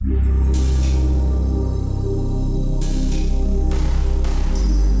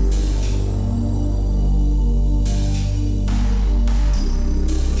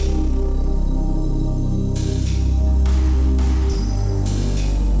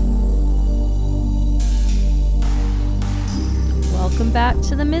Welcome back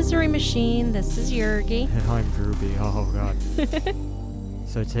to the Misery Machine. This is Yergi. And I'm Drewby. Oh, God.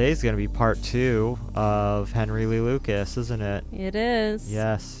 So today's going to be part 2 of Henry Lee Lucas, isn't it? It is.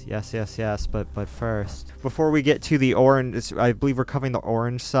 Yes. But first, before we get to the orange, I believe we're covering the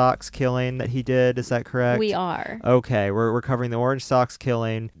Orange Sox killing that he did. Is that correct? We are. Okay, we're covering the Orange Sox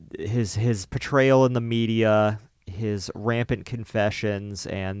killing, his portrayal in the media, his rampant confessions,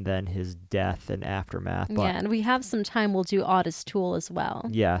 and then his death and aftermath. Yeah, and we have some time. We'll do Otis Toole as well.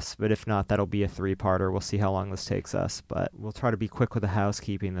 Yes, but if not, that'll be a 3-parter. We'll see how long this takes us, but we'll try to be quick with the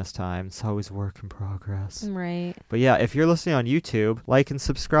housekeeping this time. It's always work in progress. Right. But yeah, if you're listening on YouTube, like and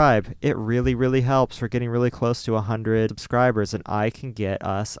subscribe. It really, really helps. We're getting really close to 100 subscribers, and I can get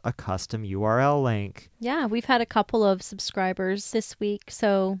us a custom URL link. Yeah, we've had a couple of subscribers this week,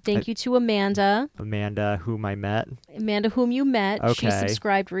 so thank you to Amanda. Amanda, whom I met. Amanda, whom you met. Okay. She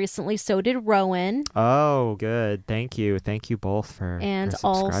subscribed recently. So did Rowan. Oh, good. Thank you. Thank you both for subscribing to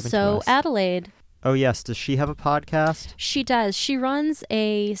also us. Adelaide. Oh, yes. Does she have a podcast? She does. She runs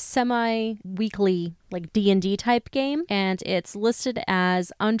a semi-weekly like D&D type game, and it's listed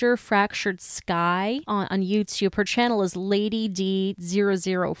as Under Fractured Sky on YouTube. Her channel is Lady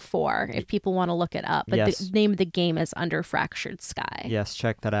D004 if people want to look it up. But yes. The name of the game is Under Fractured Sky. Yes,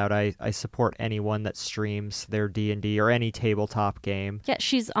 check that out. I support anyone that streams their D&D or any tabletop game. Yeah,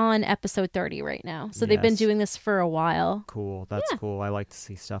 she's on episode 30 right now. So they've been doing this for a while. Cool. That's cool. I like to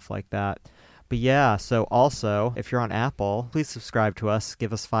see stuff like that. But yeah, so also, if you're on Apple, please subscribe to us,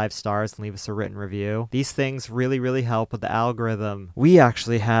 give us 5 stars, and leave us a written review. These things really, really help with the algorithm. We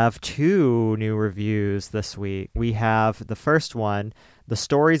actually have 2 new reviews this week. We have the first one. The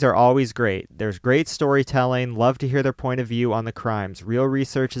stories are always great. There's great storytelling. Love to hear their point of view on the crimes. Real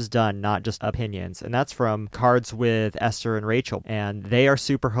research is done, not just opinions. And that's from Cards with Esther and Rachel. And they are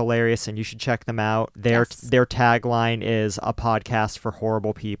super hilarious, and you should check them out. Their tagline is a podcast for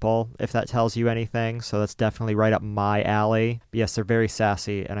horrible people, if that tells you anything. So that's definitely right up my alley. But yes, they're very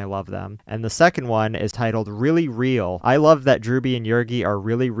sassy, and I love them. And the second one is titled Really Real. I love that Drewby and Yergi are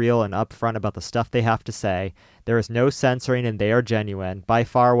really real and upfront about the stuff they have to say. There is no censoring, and they are genuine. By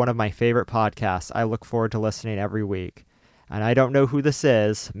far one of my favorite podcasts. I look forward to listening every week. And I don't know who this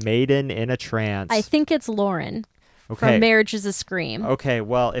is. Maiden in a Trance. I think it's Lauren from Marriage is a Scream. Okay,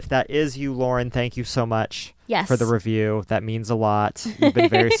 well, if that is you, Lauren, thank you so much for the review. That means a lot. You've been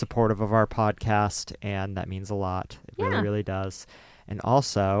very supportive of our podcast, and that means a lot. It really, really does. And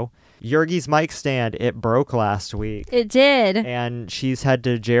also, Yergi's mic stand, it broke last week. It did. And she's had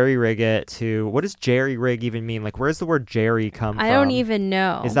to jerry-rig it to... What does jerry-rig even mean? Like, where's the word jerry come from? I don't even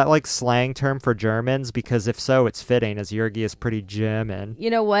know. Is that like slang term for Germans? Because if so, it's fitting, as Yergi is pretty German.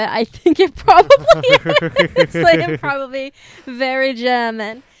 You know what? I think it probably is. Like, probably very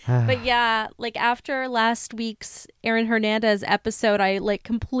German. But yeah, like after last week's Aaron Hernandez episode, I like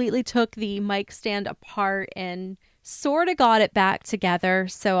completely took the mic stand apart and sort of got it back together,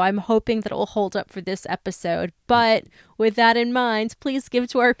 so I'm hoping that it will hold up for this episode. But with that in mind, please give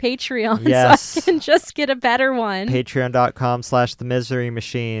to our Patreon so I can just get a better one.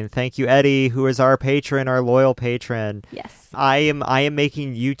 Patreon.com/themiserymachine. Thank you, Eddie, who is our patron, our loyal patron. Yes. I am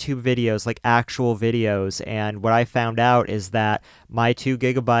making YouTube videos, like actual videos, and what I found out is that my 2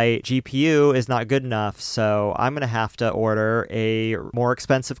 gigabyte GPU is not good enough, so I'm going to have to order a more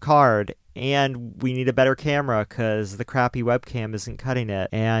expensive card. And we need a better camera because the crappy webcam isn't cutting it.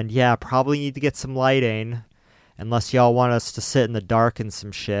 And yeah, probably need to get some lighting, unless y'all want us to sit in the dark and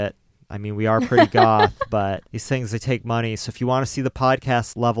some shit. I mean, we are pretty goth, but these things, they take money. So if you want to see the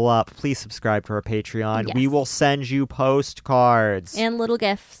podcast level up, please subscribe to our Patreon. Yes. We will send you postcards. And little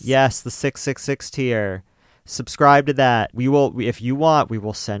gifts. Yes, the 666 tier. Subscribe to that. We will, if you want, we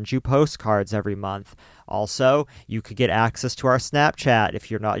will send you postcards every month. Also, you could get access to our Snapchat if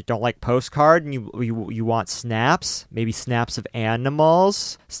you don't like postcard and you want snaps, maybe snaps of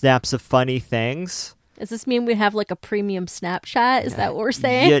animals, snaps of funny things. Does this mean we have like a premium Snapchat? Is that what we're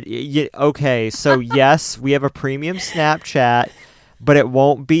saying? Yeah, okay, so yes, we have a premium Snapchat, but it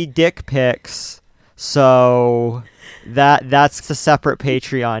won't be dick pics. So that's a separate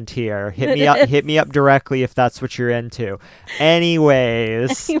Patreon tier. Hit me up directly if that's what you're into.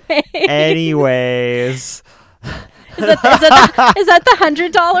 Anyways. Is that the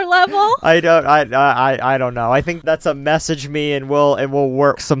 $100 level? I don't know. I think that's a message me and we'll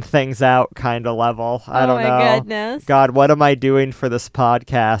work some things out kind of level. I don't know. Oh my goodness. God, what am I doing for this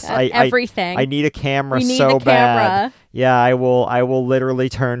podcast? Everything. I need a camera We need so a camera. bad. Yeah, I will literally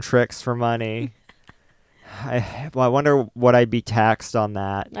turn tricks for money. I wonder what I'd be taxed on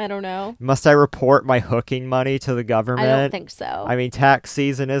that. I don't know. Must I report my hooking money to the government? I don't think so. I mean, tax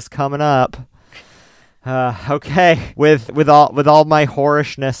season is coming up. Okay, with all my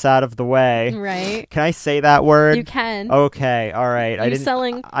whorishness out of the way, Right. Can I say that word? You can. Okay, all right. I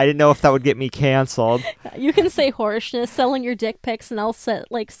didn't know if that would get me canceled. You can say whorishness, selling your dick pics, and I'll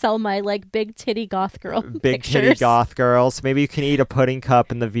sell my like big titty goth girl Big pictures. titty goth girls. Maybe you can eat a pudding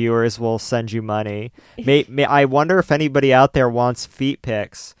cup, and the viewers will send you money. I wonder if anybody out there wants feet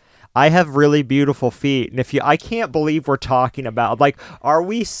pics. I have really beautiful feet, and I can't believe we're talking about, like, are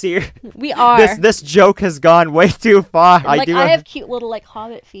we serious? We are. This joke has gone way too far. I have cute little like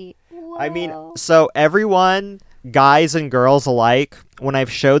hobbit feet. Whoa. I mean, so everyone, guys and girls alike, when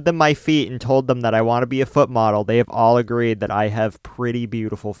I've showed them my feet and told them that I want to be a foot model, they have all agreed that I have pretty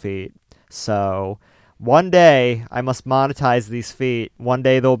beautiful feet. So one day I must monetize these feet. One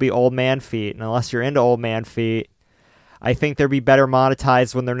day they'll be old man feet, and unless you're into old man feet, I think they'll be better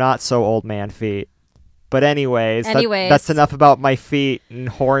monetized when they're not so old man feet. But anyways. That's enough about my feet and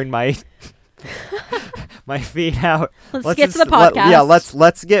whoring my my feet out. Let's get to the podcast.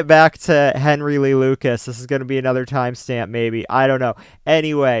 Let's get back to Henry Lee Lucas. This is going to be another timestamp, maybe. I don't know.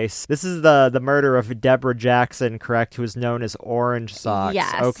 Anyways, this is the murder of Deborah Jackson, correct? Who was known as Orange Socks.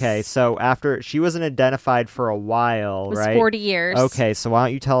 Yes. Okay, so after she wasn't identified for a while, it was right? 40 years. Okay, so why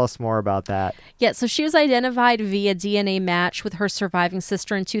don't you tell us more about that? Yeah, so she was identified via DNA match with her surviving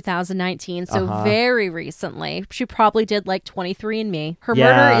sister in 2019. So very recently. She probably did like 23andMe. Her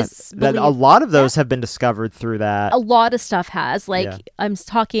murder is believed. A lot of those have been discovered through that. A lot of stuff has. I'm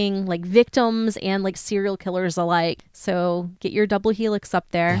talking like victims and like serial killers alike. So get your double helix up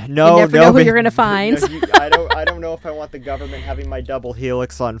there. You never know who you're going to find. I don't know if I want the government having my double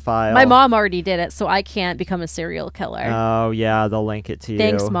helix on file. My mom already did it, so I can't become a serial killer. Oh, yeah, they'll link it to you.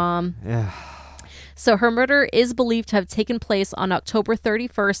 Thanks, Mom. Yeah. So her murder is believed to have taken place on October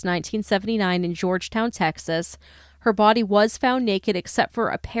 31st, 1979 in Georgetown, Texas. Her body was found naked except for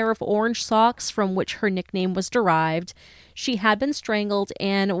a pair of orange socks from which her nickname was derived. She had been strangled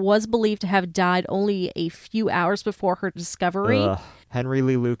and was believed to have died only a few hours before her discovery. Henry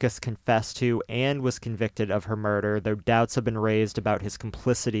Lee Lucas confessed to and was convicted of her murder, though doubts have been raised about his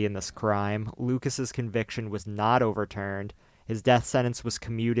complicity in this crime. Lucas's conviction was not overturned. His death sentence was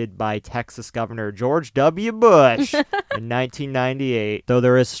commuted by Texas Governor George W. Bush in 1998, though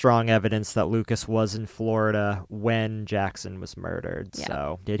there is strong evidence that Lucas was in Florida when Jackson was murdered. Yeah.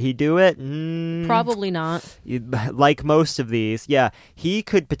 So, did he do it? Probably not. Like most of these, yeah, he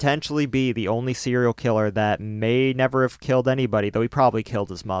could potentially be the only serial killer that may never have killed anybody, though he probably killed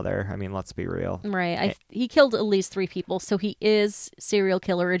his mother. I mean, let's be real. Right. He killed at least 3 people, so he is serial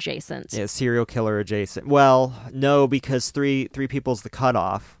killer adjacent. Yeah, serial killer adjacent. Well, no, because three people's the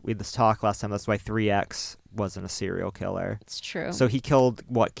cutoff. We had this talk last time. That's why 3X wasn't a serial killer. It's true. So he killed,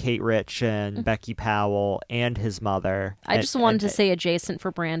 Kate Rich and Becky Powell and his mother. I just wanted to say adjacent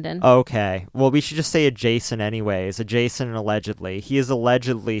for Brandon. Okay. Well, we should just say adjacent anyways. Adjacent and allegedly. He is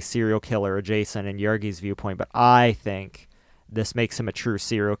allegedly serial killer adjacent in Yergi's viewpoint, but I think this makes him a true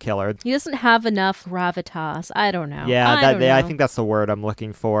serial killer. He doesn't have enough gravitas. I don't know. Yeah, I think that's the word I'm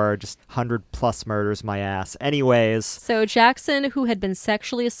looking for. Just 100+ murders, my ass. Anyways. So Jackson, who had been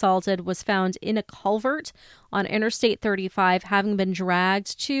sexually assaulted, was found in a culvert on Interstate 35, having been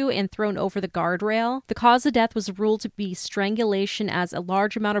dragged to and thrown over the guardrail. The cause of death was ruled to be strangulation, as a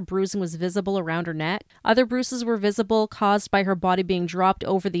large amount of bruising was visible around her neck. Other bruises were visible, caused by her body being dropped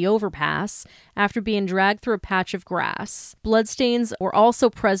over the overpass after being dragged through a patch of grass. Bloodstains were also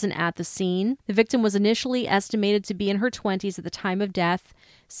present at the scene. The victim was initially estimated to be in her 20s at the time of death.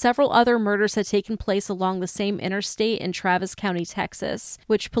 Several other murders had taken place along the same interstate in Travis County, Texas,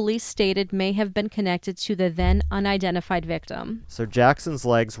 which police stated may have been connected to the then unidentified victim. So Jackson's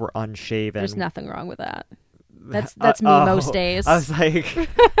legs were unshaven. There's nothing wrong with that. That's me most days. I was like,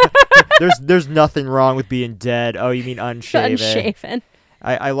 there's nothing wrong with being dead. Oh, you mean unshaven? Unshaven.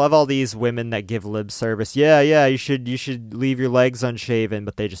 I love all these women that give lip service. Yeah, you should leave your legs unshaven,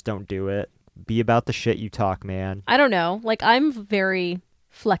 but they just don't do it. Be about the shit you talk, man. I don't know. Like, I'm very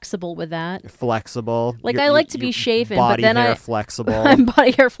flexible with that. Flexible. Like, I like to be shaven, but then flexible. I'm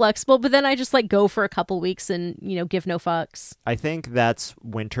body hair flexible, but then I just like go for a couple weeks and, give no fucks. I think that's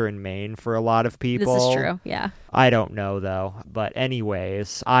winter in Maine for a lot of people. This is true, yeah. I don't know though. But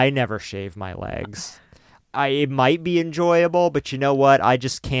anyways, I never shave my legs. it might be enjoyable, but you know what? I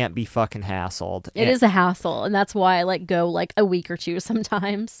just can't be fucking hassled. It is a hassle, and that's why I go a week or two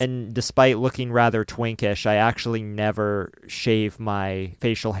sometimes. And despite looking rather twinkish, I actually never shave my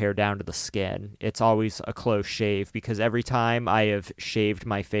facial hair down to the skin. It's always a close shave, because every time I have shaved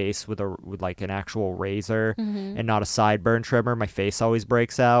my face with an actual razor and not a sideburn trimmer, my face always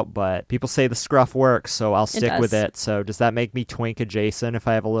breaks out. But people say the scruff works, so I'll stick with it. So does that make me twink adjacent if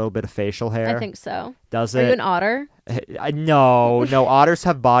I have a little bit of facial hair? I think so. Does Are it? you an otter? No, otters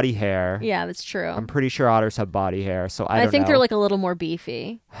have body hair. Yeah, that's true. I'm pretty sure otters have body hair, so I think know. they're a little more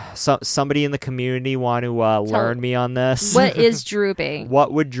beefy. Somebody in the community want to learn me on this? What is droopy?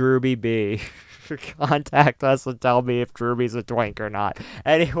 What would droopy be? Contact us and tell me if Drewby's a twink or not.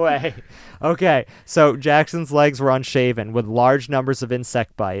 Anyway, okay, so Jackson's legs were unshaven with large numbers of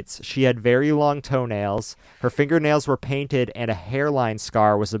insect bites. She had very long toenails. Her fingernails were painted, and a hairline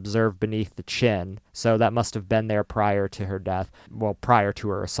scar was observed beneath the chin. So that must have been there prior to her death. Well, prior to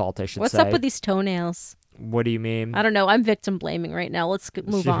her assault, I should say. What's up with these toenails? What do you mean? I don't know. I'm victim blaming right now. Let's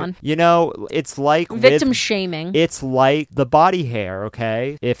move on. You know, it's like victim shaming. It's like the body hair,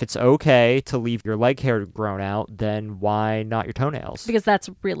 okay? If it's okay to leave your leg hair grown out, then why not your toenails? Because that's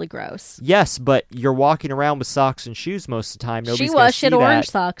really gross. Yes, but you're walking around with socks and shoes most of the time. She had orange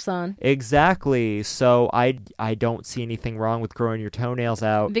socks on. Exactly. So I don't see anything wrong with growing your toenails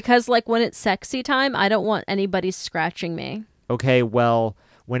out. Because when it's sexy time, I don't want anybody scratching me. Okay, well,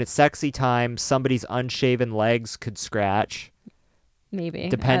 when it's sexy time, somebody's unshaven legs could scratch. Maybe.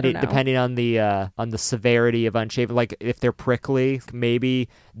 Depending on the severity of unshaven. Like if they're prickly, maybe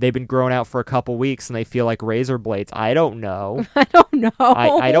they've been growing out for a couple weeks and they feel like razor blades. I don't know. I don't know.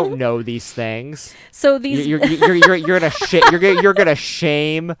 I don't know these things. So these you're gonna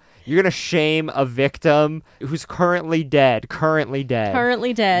shame a victim who's currently dead. Currently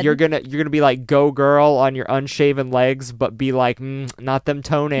dead. You're gonna be like, go girl on your unshaven legs, but be like, not them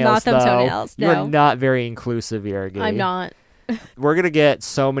toenails. Not them toenails. No. You're not very inclusive, Yergi. I'm not. We're gonna get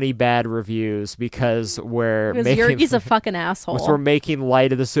so many bad reviews because Yergi's a fucking asshole. We're making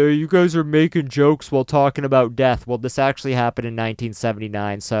light of this. So you guys are making jokes while talking about death. Well, this actually happened in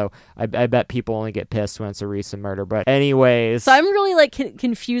 1979, so I bet people only get pissed when it's a recent murder. But anyways, so I'm really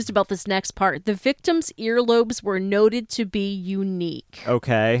confused about this next part. The victim's earlobes were noted to be unique.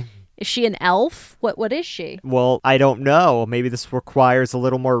 Okay. Is she an elf? What is she? Well, I don't know. Maybe this requires a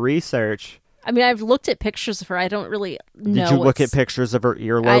little more research. I mean, I've looked at pictures of her. I don't really know. Did you look at pictures of her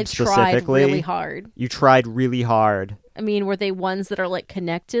earlobes specifically? I tried really hard. You tried really hard. I mean, were they ones that are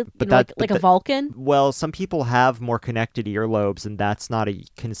connected, but like a Vulcan? Well, some people have more connected earlobes, and that's not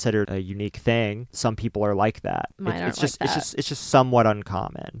considered a unique thing. Some people are like that. It's just somewhat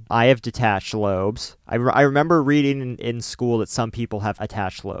uncommon. I have detached lobes. I remember reading in school that some people have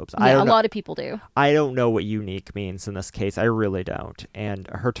attached lobes. Yeah, a lot of people do. I don't know what unique means in this case. I really don't. And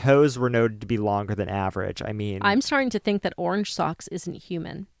her toes were noted to be longer than average. I mean, I'm starting to think that orange socks isn't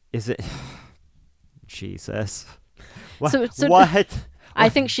human. Is it? Jesus. What? So what? I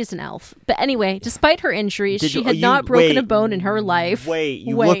think she's an elf. But anyway, despite her injuries, she had not broken a bone in her life.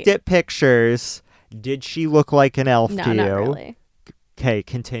 You looked at pictures. Did she look like an elf to you? No, not really. Okay,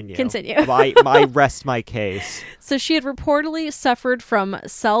 continue. I rest my case. So she had reportedly suffered from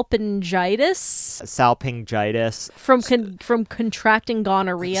salpingitis. From contracting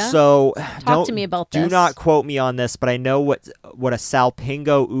gonorrhea. So talk to me about this. Do not quote me on this, but I know what a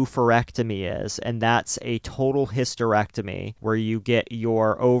salpingo-oophorectomy is, and that's a total hysterectomy where you get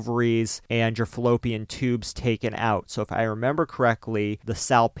your ovaries and your fallopian tubes taken out. So if I remember correctly, the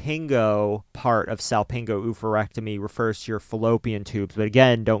salpingo part of salpingo-oophorectomy refers to your fallopian tubes. But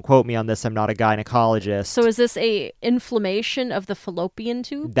again, don't quote me on this. I'm not a gynecologist. So is this a inflammation of the fallopian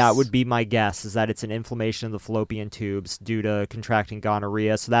tubes? That would be my guess, is that it's an inflammation of the fallopian tubes due to contracting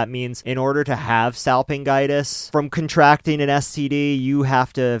gonorrhea. So that means in order to have salpingitis from contracting an STD, you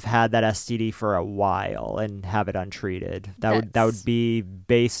have to have had that STD for a while and have it untreated. That would be,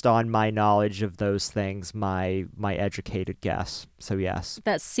 based on my knowledge of those things, my educated guess. So yes.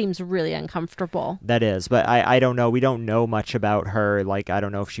 That seems really uncomfortable. That is, but I don't know. We don't know much about her. I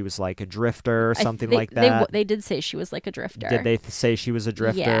don't know if she was a drifter or something like that. They did say she was a drifter. Did they say she was a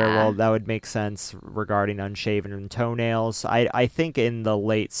drifter? Yeah. Well, that would make sense regarding unshaven toenails. I think in the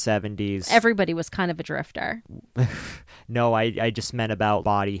late 70s... Everybody was kind of a drifter. No, I just meant about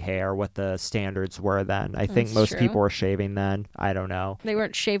body hair, what the standards were then. I think most people were shaving then. I don't know. They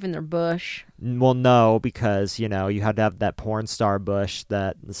weren't shaving their bush. Well, no, because, you had to have that porn star bush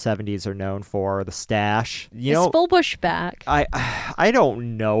that the 70s are known for, the stash. Is full bush back? I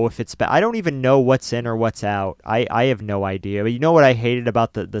don't know if it's back. I don't even know what's in or what's out. I have no idea. But you know what I hated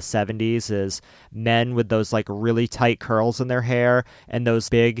about the 70s is men with those like really tight curls in their hair and those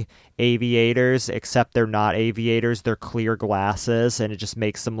big aviators, except they're not aviators, they're clear glasses, and it just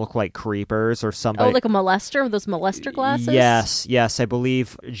makes them look like creepers or somebody. Oh, like a molester with those molester glasses? Yes. I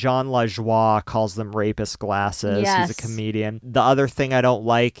believe Jean Lajoie calls them rapist glasses. Yes. He's a comedian. The other thing I don't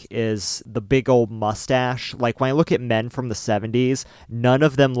like is the big old mustache. Like when I look at men from the 70s, none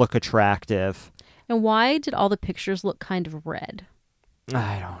of them look attractive. And why did all the pictures look kind of red?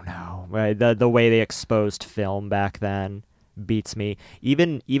 I don't know. The way they exposed film back then beats me.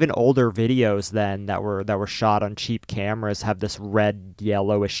 Even older videos then that were shot on cheap cameras have this red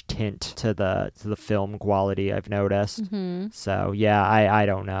yellowish tint to the film quality, I've noticed. Mm-hmm. So yeah, I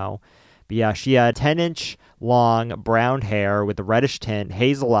don't know. But yeah, she had 10-inch long brown hair with a reddish tint,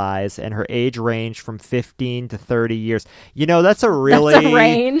 hazel eyes, and her age ranged from 15 to 30 years. That's a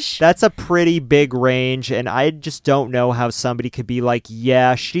range. That's a pretty big range, and I just don't know how somebody could be like,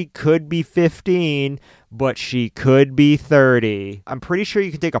 yeah, she could be 15, but she could be 30. I'm pretty sure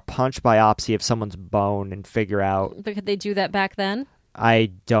you can take a punch biopsy of someone's bone and figure out. But could they do that back then?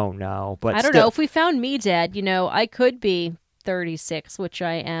 I don't know, but I don't know. If we found me dead, I could be 36, which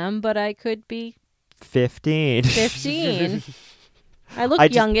I am, but I could be 15. I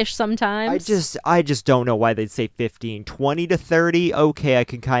look youngish sometimes. I just don't know why they'd say 15. 20 to 30, okay, I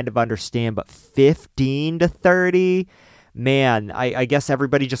can kind of understand, but 15 to 30? Man, I guess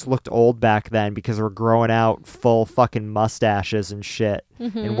everybody just looked old back then because they were growing out full fucking mustaches and shit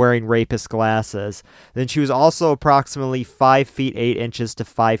and wearing rapist glasses. Then she was also approximately 5 feet 8 inches to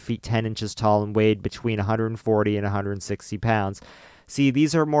 5 feet 10 inches tall and weighed between 140 and 160 pounds. See,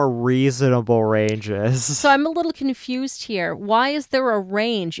 these are more reasonable ranges. So I'm a little confused here. Why is there a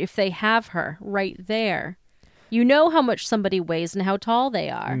range if they have her right there? You know how much somebody weighs and how tall they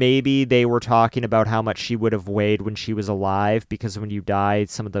are. Maybe they were talking about how much she would have weighed when she was alive, because when you die,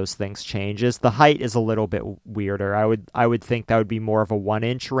 some of those things changes. The height is a little bit weirder. I would think that would be more of a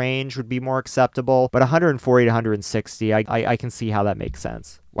 1-inch range would be more acceptable. But 140 to 160, I can see how that makes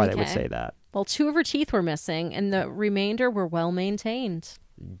sense, why they would say that. Well, 2 of her teeth were missing, and the remainder were well maintained.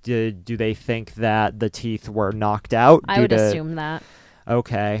 Do they think that the teeth were knocked out? I would assume that.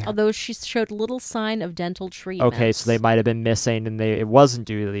 Okay. Although she showed little sign of dental treatment. Okay, so they might have been missing, and it wasn't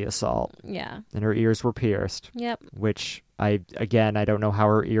due to the assault. Yeah. And her ears were pierced. Yep. Which, I don't know how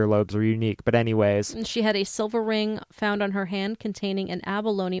her earlobes are unique, but anyways. And she had a silver ring found on her hand containing an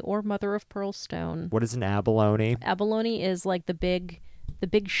abalone or mother-of-pearl stone. What is an abalone? Abalone is like the big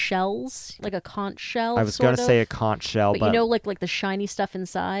shells, like a conch shell. I was going to say a conch shell, but like the shiny stuff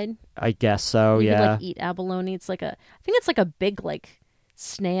inside. I guess so. You yeah. could eat abalone. It's I think it's like a big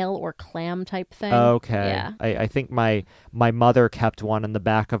snail or clam type thing. Okay. Yeah. I think my mother kept one in the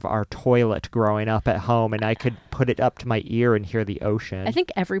back of our toilet growing up at home, and I could put it up to my ear and hear the ocean. I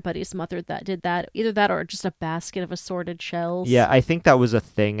think everybody's mother did that. Either that or just a basket of assorted shells. Yeah, I think that was a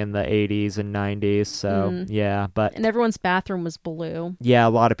thing in the 80s and 90s, so yeah. And everyone's bathroom was blue. Yeah, a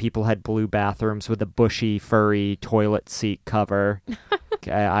lot of people had blue bathrooms with a bushy, furry toilet seat cover.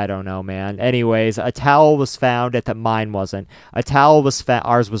 I don't know, man. Anyways, a towel was found mine wasn't. A towel was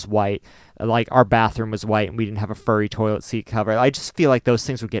ours was white. Like, our bathroom was white, and we didn't have a furry toilet seat cover. I just feel like those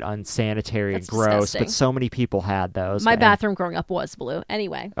things would get unsanitary and gross, disgusting. But so many people had those. My bathroom growing up was blue.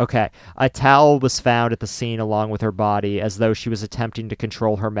 Anyway. Okay. A towel was found at the scene along with her body, as though she was attempting to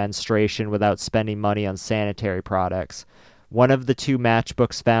control her menstruation without spending money on sanitary products. One of the 2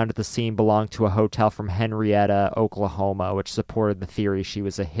 matchbooks found at the scene belonged to a hotel from Henrietta, Oklahoma, which supported the theory she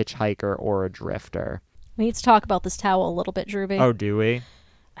was a hitchhiker or a drifter. We need to talk about this towel a little bit, Drewby. Oh, do we?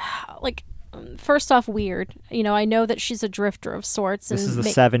 First off, weird. I know that she's a drifter of sorts. This is the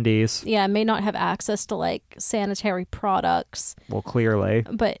 70s. Yeah, may not have access to, sanitary products. Well, clearly.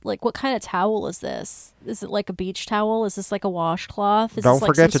 But, what kind of towel is this? Is it like a beach towel? Is this like a washcloth? Don't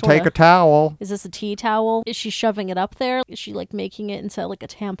forget to take a towel. Is this a tea towel? Is she shoving it up there? Is she, making it into, a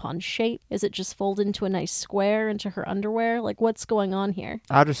tampon shape? Is it just folded into a nice square into her underwear? What's going on here?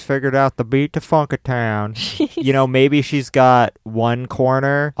 I just figured out the beat to Funkatown. Maybe she's got one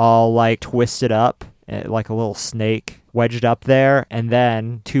corner all, twisted up, like a little snake wedged up there, and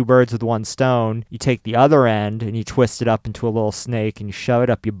then 2 birds with 1 stone. You take the other end, and you twist it up into a little snake, and you shove it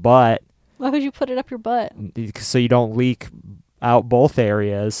up your butt. Why would you put it up your butt? So you don't leak out both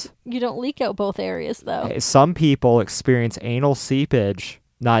areas. You don't leak out both areas, though. Some people experience anal seepage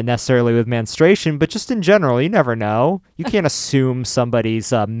Not necessarily with menstruation, but just in general. You never know. You can't assume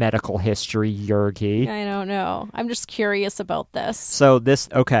somebody's medical history, Yergi. I don't know. I'm just curious about this. So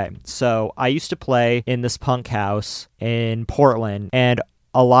I used to play in this punk house in Portland, and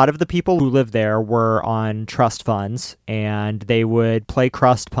a lot of the people who lived there were on trust funds, and they would play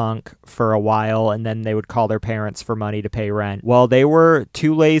crust punk for a while, and then they would call their parents for money to pay rent. Well, they were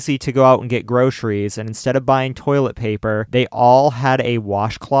too lazy to go out and get groceries, and instead of buying toilet paper, they all had a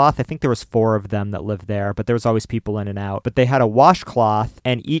washcloth. I think there was 4 of them that lived there, but there was always people in and out. But they had a washcloth,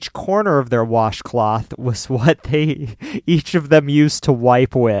 and each corner of their washcloth was what each of them used to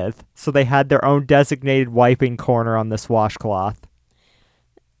wipe with. So they had their own designated wiping corner on this washcloth.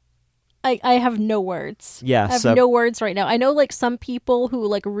 I have no words. Yeah, I have no words right now. I know like some people who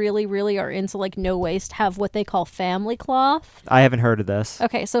like really, really are into like no waste have what they call family cloth. I haven't heard of this.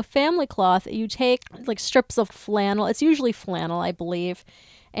 Okay, so family cloth, you take like strips of flannel. It's usually flannel, I believe.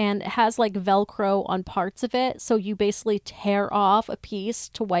 And it has like Velcro on parts of it. So you basically tear off a piece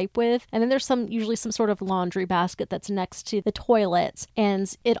to wipe with. And then there's usually some sort of laundry basket that's next to the toilet.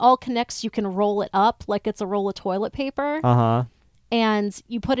 And it all connects. You can roll it up like it's a roll of toilet paper. Uh-huh. And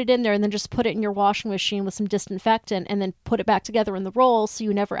you put it in there and then just put it in your washing machine with some disinfectant and then put it back together in the roll so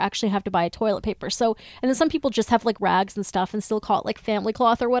you never actually have to buy toilet paper. So, and then some people just have like rags and stuff and still call it like family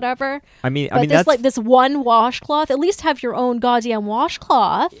cloth or whatever. I mean there's that's like this one washcloth. At least have your own goddamn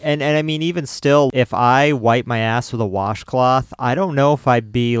washcloth. And I mean, even still, if I wipe my ass with a washcloth, I don't know if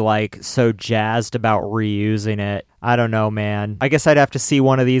I'd be like so jazzed about reusing it. I don't know, man. I guess I'd have to see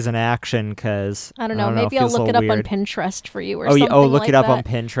one of these in action because I don't know. Maybe I'll look it up on Pinterest for you or something. Look like it up on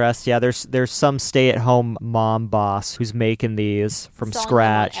Pinterest. Yeah, there's some stay-at-home mom boss who's making these from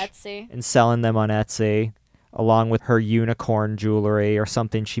scratch and selling them on Etsy, along with her unicorn jewelry or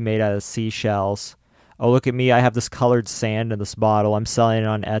something she made out of seashells. Oh, look at me! I have this colored sand in this bottle. I'm selling it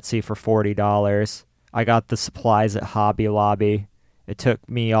on Etsy for $40. I got the supplies at Hobby Lobby. It took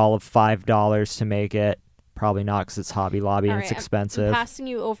me all of $5 to make it. Probably not because it's Hobby Lobby and it's expensive. I'm passing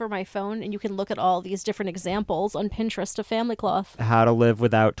you over my phone and you can look at all these different examples on Pinterest of family cloth. How to live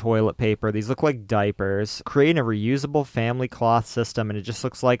without toilet paper. These look like diapers. Creating a reusable family cloth system and it just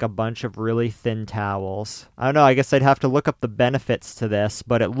looks like a bunch of really thin towels. I don't know, I guess I'd have to look up the benefits to this,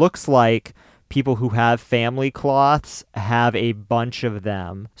 but it looks like people who have family cloths have a bunch of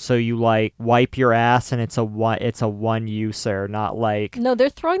them. So you like wipe your ass and it's a one user, not like... No, they're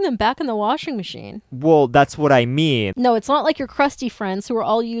throwing them back in the washing machine. Well, that's what I mean. No, it's not like your crusty friends who are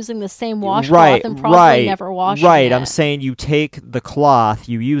all using the same washcloth and probably never washing it. I'm saying you take the cloth,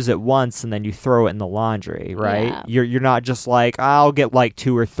 you use it once, and then you throw it in the laundry, right? Yeah. You're not just like, I'll get like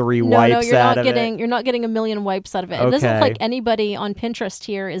 2 or 3 wipes out of it. You're not getting a million wipes out of it. Okay. It doesn't look like anybody on Pinterest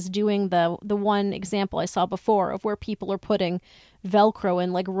here is doing the one example I saw before of where people are putting Velcro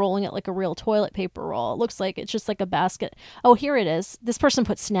and like rolling it like a real toilet paper roll. It looks like it's just like a basket. Oh, here it is. This person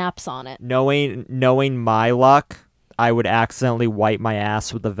put snaps on it. Knowing my luck, I would accidentally wipe my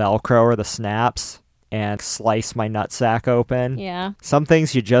ass with the Velcro or the snaps and slice my nutsack open. Yeah. Some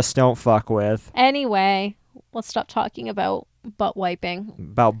things you just don't fuck with. Anyway, let's stop talking about butt wiping.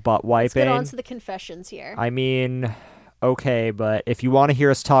 About butt wiping? Let's get on to the confessions here. I mean... Okay, but if you want to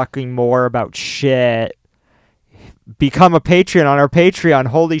hear us talking more about shit, become a patron on our Patreon.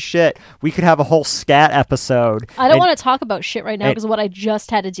 Holy shit. We could have a whole scat episode. I don't want to talk about shit right now because of what I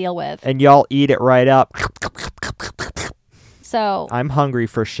just had to deal with. And y'all eat it right up. So I'm hungry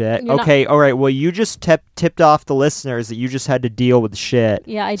for shit. Okay, all right. Well, you just tipped off the listeners that you just had to deal with shit.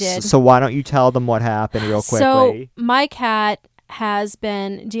 Yeah, I did. So why don't you tell them what happened real quickly? So my cat has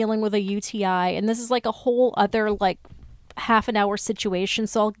been dealing with a UTI, and this is like a whole other like half an hour situation,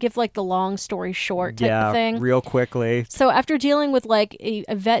 so I'll give like the long story short type of thing real quickly. So after dealing with like a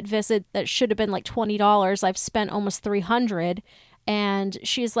vet visit that should have been like $20, I've spent almost $300, and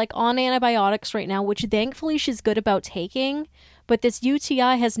she's like on antibiotics right now, which thankfully she's good about taking, but this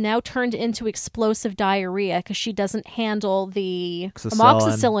UTI has now turned into explosive diarrhea because she doesn't handle the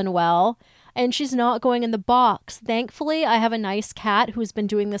amoxicillin well. And she's not going in the box. Thankfully, I have a nice cat who's been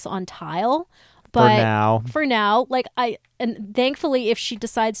doing this on tile. But for now, like and thankfully, if she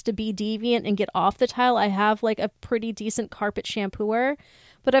decides to be deviant and get off the tile, I have like a pretty decent carpet shampooer.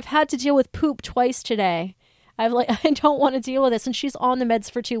 But I've had to deal with poop twice today. I don't want to deal with this, and she's on the meds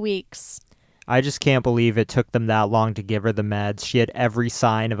for 2 weeks. I just can't believe it took them that long to give her the meds. She had every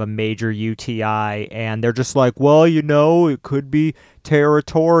sign of a major UTI, and they're just like, well, you know, it could be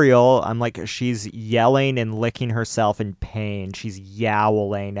territorial. I'm like, she's yelling and licking herself in pain. She's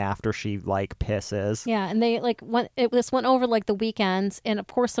yowling after she, like, pisses. Yeah, and they, like, this went over, like, the weekends, and of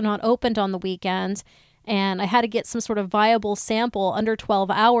course they're not opened on the weekends. And I had to get some sort of viable sample under 12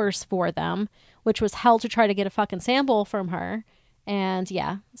 hours for them, which was hell to try to get a fucking sample from her. And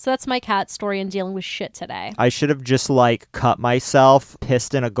yeah, so that's my cat story and dealing with shit today. I should have just cut myself,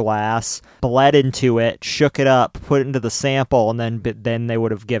 pissed in a glass, bled into it, shook it up, put it into the sample, and then they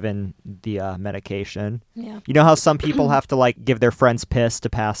would have given the medication. Yeah. You know how some people have to give their friends piss to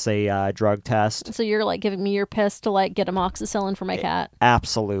pass a drug test? So you're giving me your piss to get amoxicillin for my cat?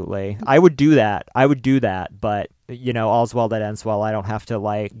 Absolutely. I would do that, but all's well that ends well. I don't have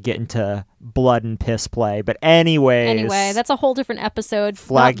to get into blood and piss play. But anyway, that's a whole different episode.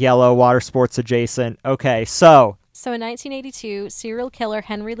 Flag yellow, water sports adjacent. Okay, so in 1982, serial killer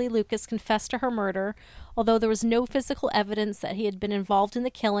Henry Lee Lucas confessed to her murder, although there was no physical evidence that he had been involved in the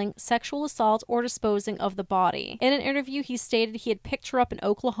killing, sexual assault, or disposing of the body. In an interview, he stated he had picked her up in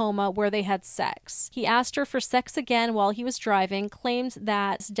Oklahoma where they had sex. He asked her for sex again while he was driving, claimed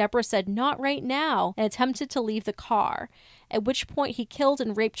that Deborah said, "Not right now," and attempted to leave the car, at which point he killed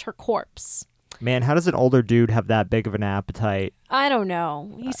and raped her corpse. Man, how does an older dude have that big of an appetite? I don't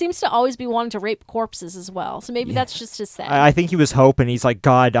know. He seems to always be wanting to rape corpses as well, so maybe that's just his thing. I think he was hoping. He's like,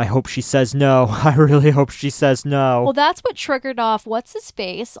 God, I hope she says no. I really hope she says no. Well, that's what triggered off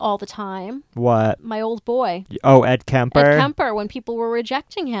what's-his-face all the time. What? My old boy. Oh, Ed Kemper? Ed Kemper, when people were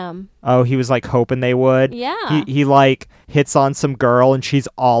rejecting him. Oh, he was hoping they would? Yeah. He hits on some girl and she's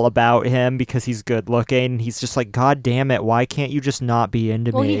all about him because he's good looking. He's just like, God damn it, why can't you just not be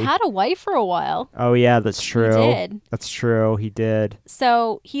into me? Well, he had a wife for a while. Oh, yeah, that's true. He did. That's true, he did.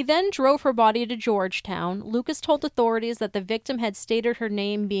 So he then drove her body to Georgetown. Lucas told authorities that the victim had stated her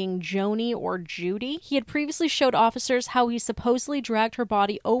name being Joni or Judy. He had previously showed officers how he supposedly dragged her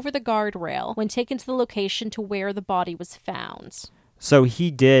body over the guardrail when taken to the location to where the body was found. So he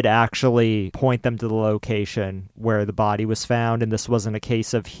did actually point them to the location where the body was found, and this wasn't a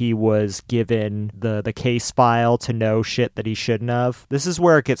case of he was given the case file to know shit that he shouldn't have. This is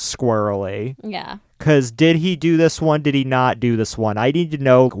where it gets squirrely. Yeah. Because did he do this one? Did he not do this one? I need to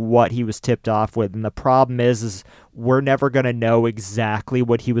know what he was tipped off with. And the problem is we're never going to know exactly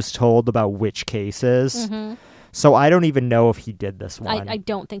what he was told about which cases. Mm-hmm. So I don't even know if he did this one. I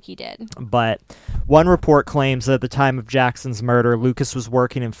don't think he did. But one report claims that at the time of Jackson's murder, Lucas was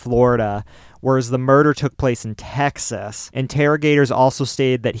working in Florida, whereas the murder took place in Texas. Interrogators also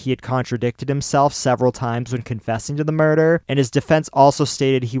stated that he had contradicted himself several times when confessing to the murder, and his defense also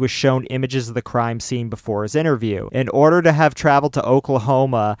stated he was shown images of the crime scene before his interview. In order to have traveled to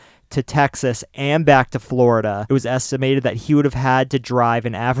Oklahoma, to Texas, and back to Florida, it was estimated that he would have had to drive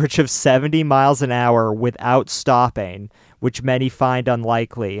an average of 70 miles an hour without stopping, which many find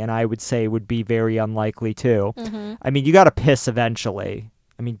unlikely, and I would say would be very unlikely too. Mm-hmm. I mean, you gotta piss eventually.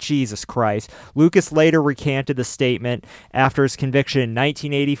 I mean, Jesus Christ. Lucas later recanted the statement after his conviction in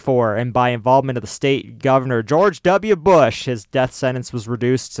 1984, and by involvement of the state governor George W. Bush, his death sentence was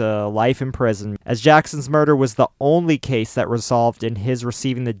reduced to life in prison, as Jackson's murder was the only case that resolved in his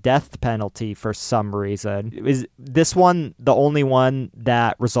receiving the death penalty for some reason. Is this one the only one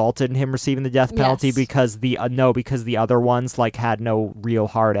that resulted in him receiving the death penalty? Yes. Because the other ones had no real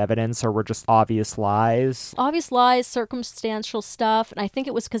hard evidence or were just obvious lies? Obvious lies, circumstantial stuff, and I think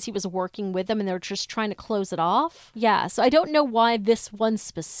it was because he was working with them and they were just trying to close it off. Yeah, so I don't know why this one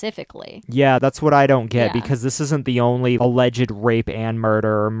specifically. Yeah, that's what I don't get, Yeah. because this isn't the only alleged rape and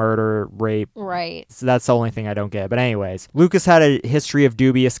murder, or murder, rape. Right. So that's the only thing I don't get. But anyways, Lucas had a history of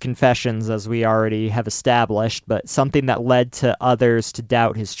dubious confessions, as we already have established, but something that led to others to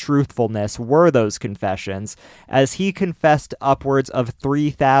doubt his truthfulness were those confessions, as he confessed upwards of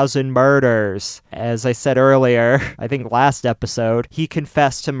 3,000 murders. As I said earlier, I think last episode, he confessed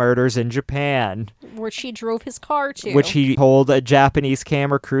to murders in Japan, Which he drove his car to. which he told a Japanese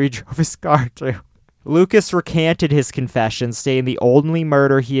camera crew he drove his car to. Lucas recanted his confession, stating the only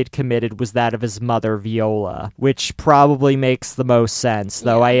murder he had committed was that of his mother, Viola, which probably makes the most sense,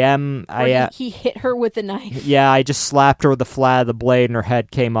 though. He hit her with a knife. Yeah, I just slapped her with the flat of the blade and her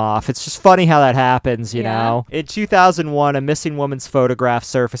head came off. It's just funny how that happens, you know? In 2001, a missing woman's photograph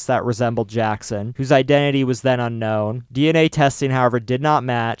surfaced that resembled Jackson, whose identity was then unknown. DNA testing, however, did not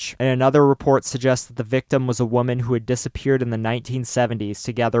match, and another report suggests that the victim was a woman who had disappeared in the 1970s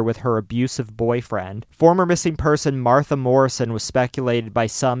together with her abusive boyfriend. Former missing person Martha Morrison was speculated by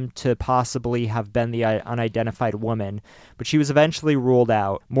some to possibly have been the unidentified woman, but she was eventually ruled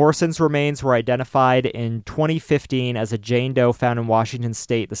out. Morrison's remains were identified in 2015 as a Jane Doe found in Washington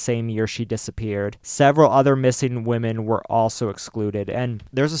state the same year she disappeared. Several other missing women were also excluded, and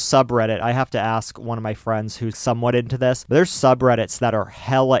there's a subreddit. I have to ask one of my friends who's somewhat into this, but there's subreddits that are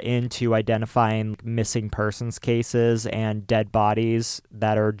hella into identifying missing persons cases and dead bodies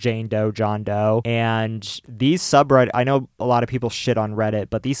that are Jane Doe, John Doe, and And these subreddit, I know a lot of people shit on Reddit,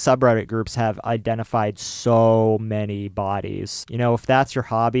 but these subreddit groups have identified so many bodies. You know, if that's your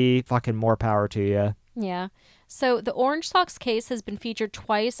hobby, fucking more power to you. Yeah. So the Orange Socks case has been featured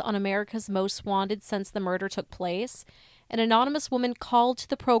twice on America's Most Wanted since the murder took place. An anonymous woman called to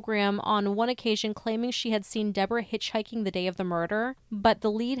the program on one occasion claiming she had seen Deborah hitchhiking the day of the murder, but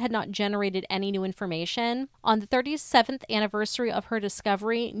the lead had not generated any new information. On the 37th anniversary of her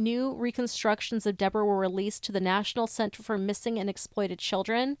discovery, new reconstructions of Deborah were released to the National Center for Missing and Exploited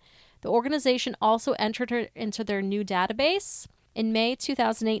Children. The organization also entered her into their new database. In May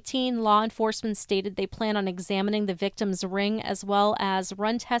 2018, law enforcement stated they plan on examining the victim's ring as well as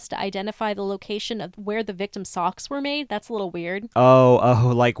run tests to identify the location of where the victim's socks were made. That's a little weird.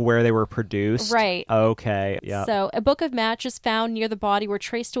 Oh, like where they were produced? Right. Okay, yeah. So, a book of matches found near the body were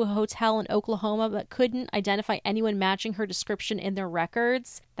traced to a hotel in Oklahoma, but couldn't identify anyone matching her description in their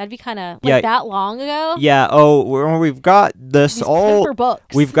records. That'd be kind of that long ago. Yeah. Oh, we've got this These paper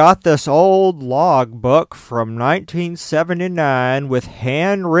books. We've got this old log book from 1979 with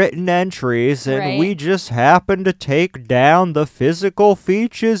handwritten entries, and we just happened to take down the physical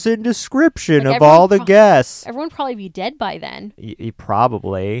features and description of all the guests. Everyone would probably be dead by then.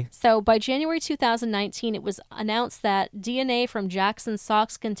 Probably. So by January 2019, it was announced that DNA from Jackson's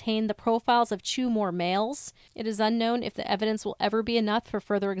socks contained the profiles of 2 more males. It is unknown if the evidence will ever be enough for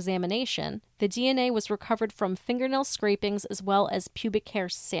further examination. The DNA was recovered from fingernail scrapings as well as pubic hair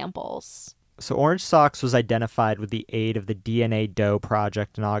samples. So Orange Socks was identified with the aid of the DNA Doe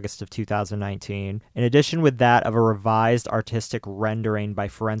project in August of 2019, in addition with that of a revised artistic rendering by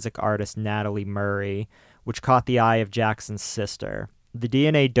forensic artist Natalie Murray, which caught the eye of Jackson's sister. The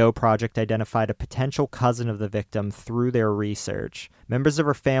DNA Doe project identified a potential cousin of the victim through their research. Members of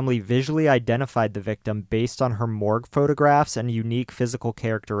her family visually identified the victim based on her morgue photographs and unique physical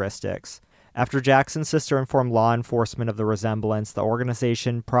characteristics. After Jackson's sister informed law enforcement of the resemblance, the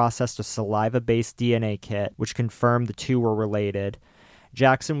organization processed a saliva-based DNA kit, which confirmed the 2 were related.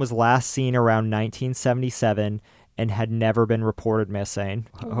 Jackson was last seen around 1977 and had never been reported missing.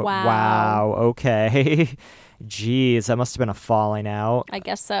 Wow. Okay. Jeez, that must have been a falling out. I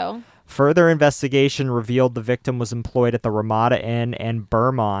guess so. Further investigation revealed the victim was employed at the Ramada Inn and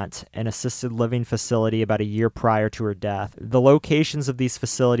Vermont, an assisted living facility, about a year prior to her death. The locations of these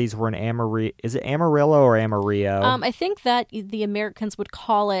facilities were in Amarillo. Is it Amarillo or Amarillo? I think that the Americans would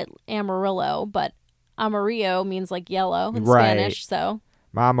call it Amarillo, but Amarillo means like yellow in Spanish, so...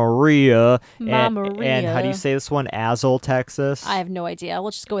 Mamaria. And how do you say this one? Azle, Texas? I have no idea.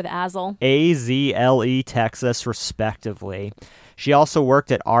 Let's just go with Azle. AZLE, Texas, respectively. She also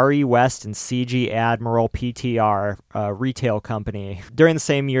worked at RE West and CG Admiral PTR, a retail company. During the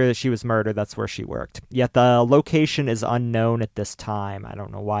same year that she was murdered, that's where she worked. Yet the location is unknown at this time. I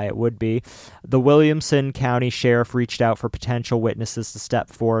don't know why it would be. The Williamson County Sheriff reached out for potential witnesses to step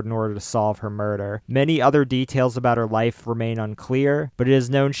forward in order to solve her murder. Many other details about her life remain unclear, but it is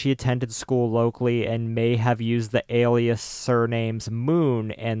known she attended school locally and may have used the alias surnames Moon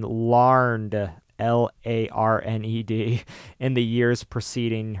and Larned, Larned, in the years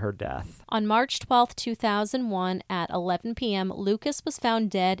preceding her death. On March 12, 2001, at 11 p.m., Lucas was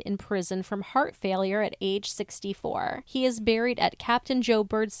found dead in prison from heart failure at age 64. He is buried at Captain Joe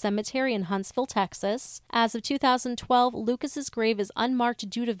Bird Cemetery in Huntsville, Texas. As of 2012, Lucas's grave is unmarked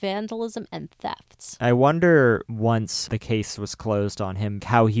due to vandalism and theft. I wonder, once the case was closed on him,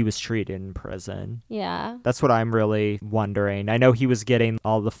 how he was treated in prison. Yeah. That's what I'm really wondering. I know he was getting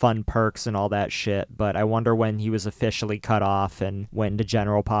all the fun perks and all that shit, but I wonder when he was officially cut off and went into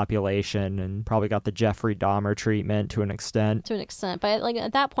general population and probably got the Jeffrey Dahmer treatment to an extent. To an extent. But like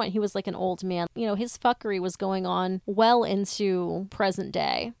at that point, he was like an old man. You know, his fuckery was going on well into present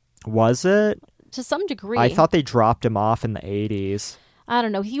day. Was it? To some degree. I thought they dropped him off in the 80s. I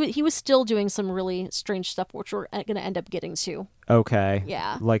don't know. He was still doing some really strange stuff, which we're going to end up getting to. Okay.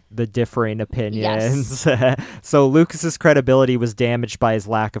 Yeah. Like the differing opinions. Yes. So Lucas's credibility was damaged by his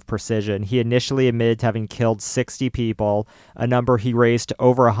lack of precision. He initially admitted to having killed 60 people, a number he raised to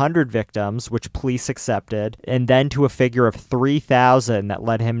over 100 victims, which police accepted, and then to a figure of 3,000 that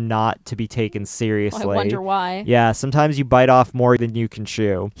led him not to be taken seriously. I wonder why. Yeah, sometimes you bite off more than you can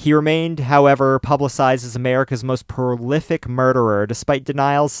chew. He remained, however, publicized as America's most prolific murderer, despite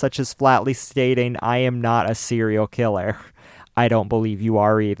denials such as flatly stating, "I am not a serial killer." I don't believe you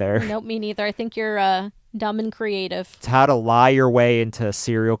are either. Nope, me neither. I think you're dumb and creative. It's how to lie your way into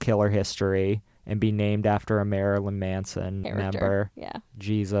serial killer history. and be named after a Marilyn Manson member. Yeah.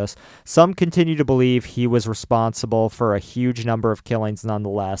 Jesus. Some continue to believe he was responsible for a huge number of killings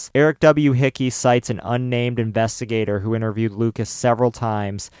nonetheless. Eric W. Hickey cites an unnamed investigator who interviewed Lucas several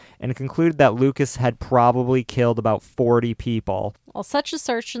times and concluded that Lucas had probably killed about 40 people. Well, such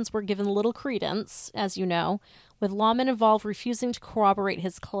assertions were given little credence, as you know, with lawmen involved refusing to corroborate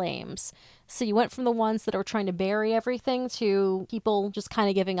his claims. So you went from the ones that are trying to bury everything to people just kind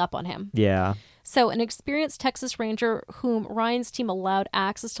of giving up on him. Yeah. So an experienced Texas Ranger whom Ryan's team allowed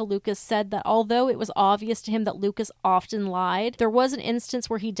access to Lucas said that although it was obvious to him that Lucas often lied, there was an instance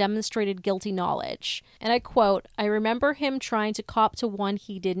where he demonstrated guilty knowledge. And I quote, "I remember him trying to cop to one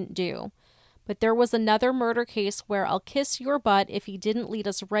he didn't do. But there was another murder case where I'll kiss your butt if he didn't lead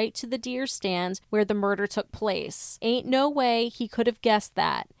us right to the deer stand where the murder took place. Ain't no way he could have guessed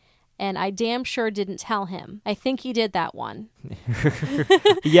that. And I damn sure didn't tell him. I think he did that one."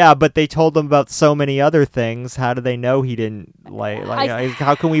 Yeah, but they told him about so many other things. How do they know he didn't?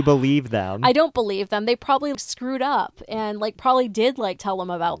 How can we believe them? I don't believe them. They probably screwed up and probably did tell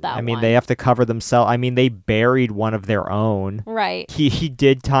them about that. I mean, they have to cover themselves. I mean, they buried one of their own. Right. He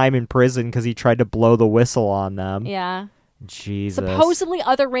did time in prison because he tried to blow the whistle on them. Yeah. Jesus. Supposedly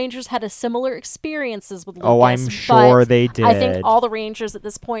other Rangers had a similar experiences with Lucas. Oh, I'm sure they did. I think all the Rangers at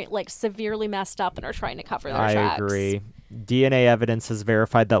this point severely messed up and are trying to cover their tracks. I agree. DNA evidence has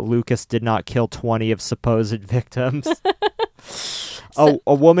verified that Lucas did not kill 20 of supposed victims.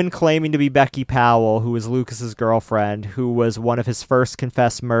 A woman claiming to be Becky Powell, who was Lucas's girlfriend, who was one of his first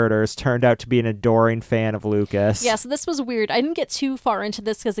confessed murders, turned out to be an adoring fan of Lucas. Yeah, so this was weird. I didn't get too far into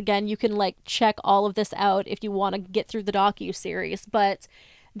this because, again, you can check all of this out if you want to get through the docuseries, but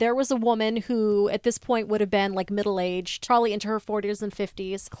there was a woman who at this point would have been middle-aged, probably into her 40s and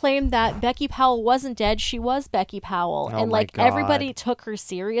 50s, claimed that Becky Powell wasn't dead. She was Becky Powell. Oh, and my God. everybody took her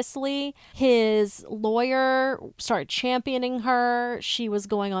seriously. His lawyer started championing her. She was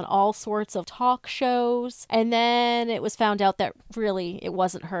going on all sorts of talk shows. And then it was found out that really it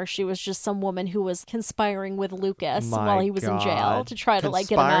wasn't her. She was just some woman who was conspiring with Lucas while he was in jail to try to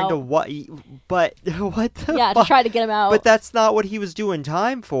get him out. To what? But what the Yeah, fuck? to try to get him out. But that's not what he was doing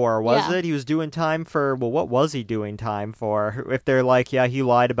time for, was Yeah. it? He was doing time for, well, what was he doing time for? If they're yeah, he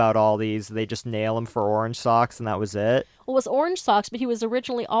lied about all these, they just nail him for orange socks and that was it? Well, it was orange socks, but he was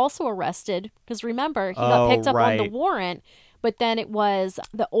originally also arrested because remember, he got picked up on the warrant. But then it was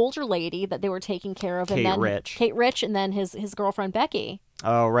the older lady that they were taking care of. Kate Rich, and then his girlfriend, Becky.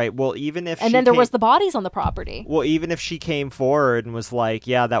 Oh, right. Well, even if And then there was the bodies on the property. Well, even if she came forward and was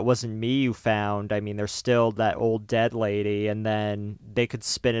yeah, that wasn't me you found, I mean, there's still that old dead lady, and then they could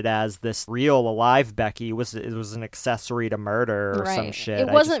spin it as this real, alive Becky. It was an accessory to murder or some shit.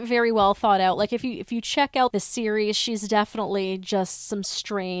 It wasn't very well thought out. If you check out the series, she's definitely just some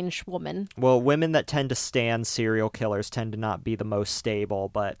strange woman. Well, women that tend to stand serial killers tend to not be the most stable,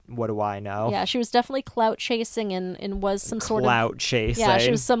 but what do I know? Yeah, she was definitely clout chasing and was some sort of... Clout chasing. Yeah, she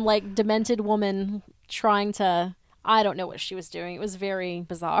was some demented woman trying to... I don't know what she was doing. It was very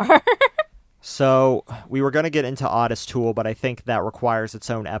bizarre. So we were going to get into Otis Toole, but I think that requires its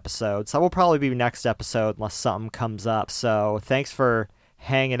own episode. So that will probably be next episode unless something comes up. So thanks for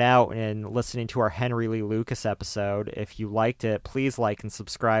hanging out and listening to our Henry Lee Lucas episode. If you liked it, please like and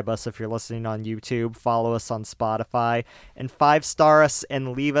subscribe us. If you're listening on YouTube, follow us on Spotify, and 5-star us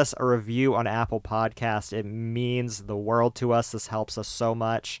and leave us a review on Apple Podcast. It means the world to us. This helps us so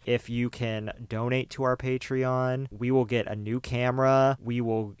much. If you can donate to our Patreon, we will get a new camera. We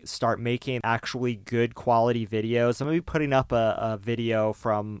will start making actually good quality videos. I'm going to be putting up a video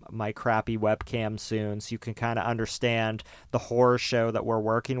from my crappy webcam soon, so you can kind of understand the horror show that we're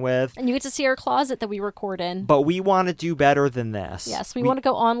working with. And you get to see our closet that we record in. But we want to do better than this. Yes, we want to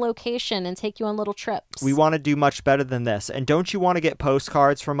go on location and take you on little trips. We want to do much better than this. And don't you want to get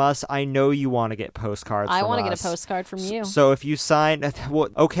postcards from us? I know you want to get postcards from us. I want to get a postcard from you. So if you sign... Well,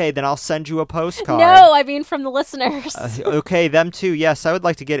 okay, then I'll send you a postcard. No, I mean from the listeners. Okay, them too. Yes, I would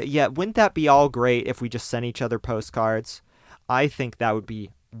like to get it. Yeah, wouldn't that be all great if we just sent each other postcards? I think that would be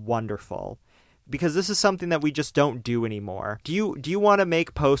wonderful. Because this is something that we just don't do anymore. Do you want to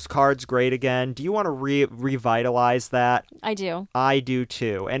make postcards great again? Do you want to revitalize that? I do. I do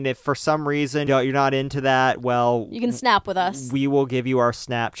too. And if for some reason you're not into that, well... You can snap with us. We will give you our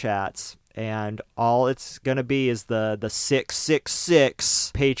Snapchats. And all it's going to be is the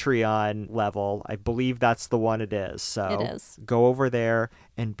 666 Patreon level. I believe that's the one it is. So it is. Go over there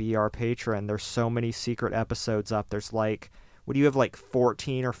and be our patron. There's so many secret episodes up. There's what do you have,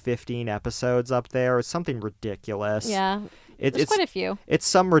 14 or 15 episodes up there? It's something ridiculous. Yeah. It, There's it's quite a few. it's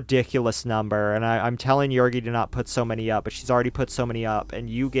some ridiculous number, and I'm telling Yorgi to not put so many up, but she's already put so many up, and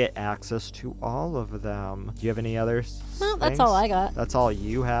you get access to all of them. Do you have any others? Well, that's all I got. That's all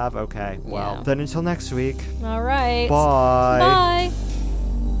you have? Okay, well, Yeah. then until next week. All right. Bye. Bye.